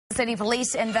City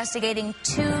police investigating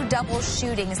 2 double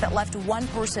shootings that left 1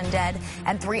 person dead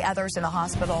and 3 others in the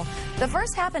hospital. The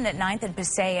first happened at 9th and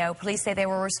Paseo. Police say they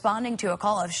were responding to a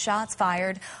call of shots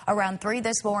fired around 3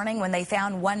 this morning when they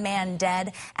found 1 man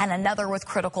dead and another with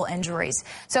critical injuries.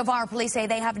 So far, police say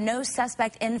they have no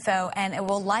suspect info, and it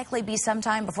will likely be some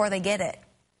time before they get it.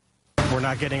 We're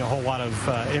not getting a whole lot of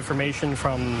information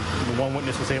from the one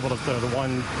witness that's able to, the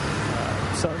one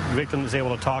victim that's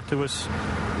able to talk to us.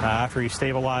 After he's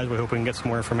stabilized, we hope we can get some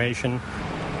more information.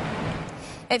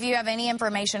 If you have any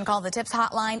information, call the TIPS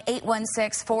hotline,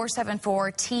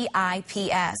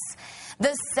 816-474-TIPS.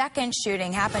 The second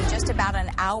shooting happened just about an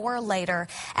hour later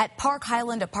at Park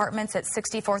Highland Apartments at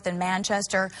 64th and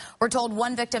Manchester. We're told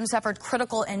 1 victim suffered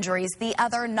critical injuries, the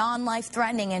other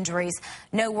non-life-threatening injuries.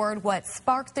 No word what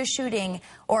sparked the shooting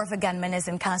or if a gunman is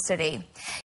in custody.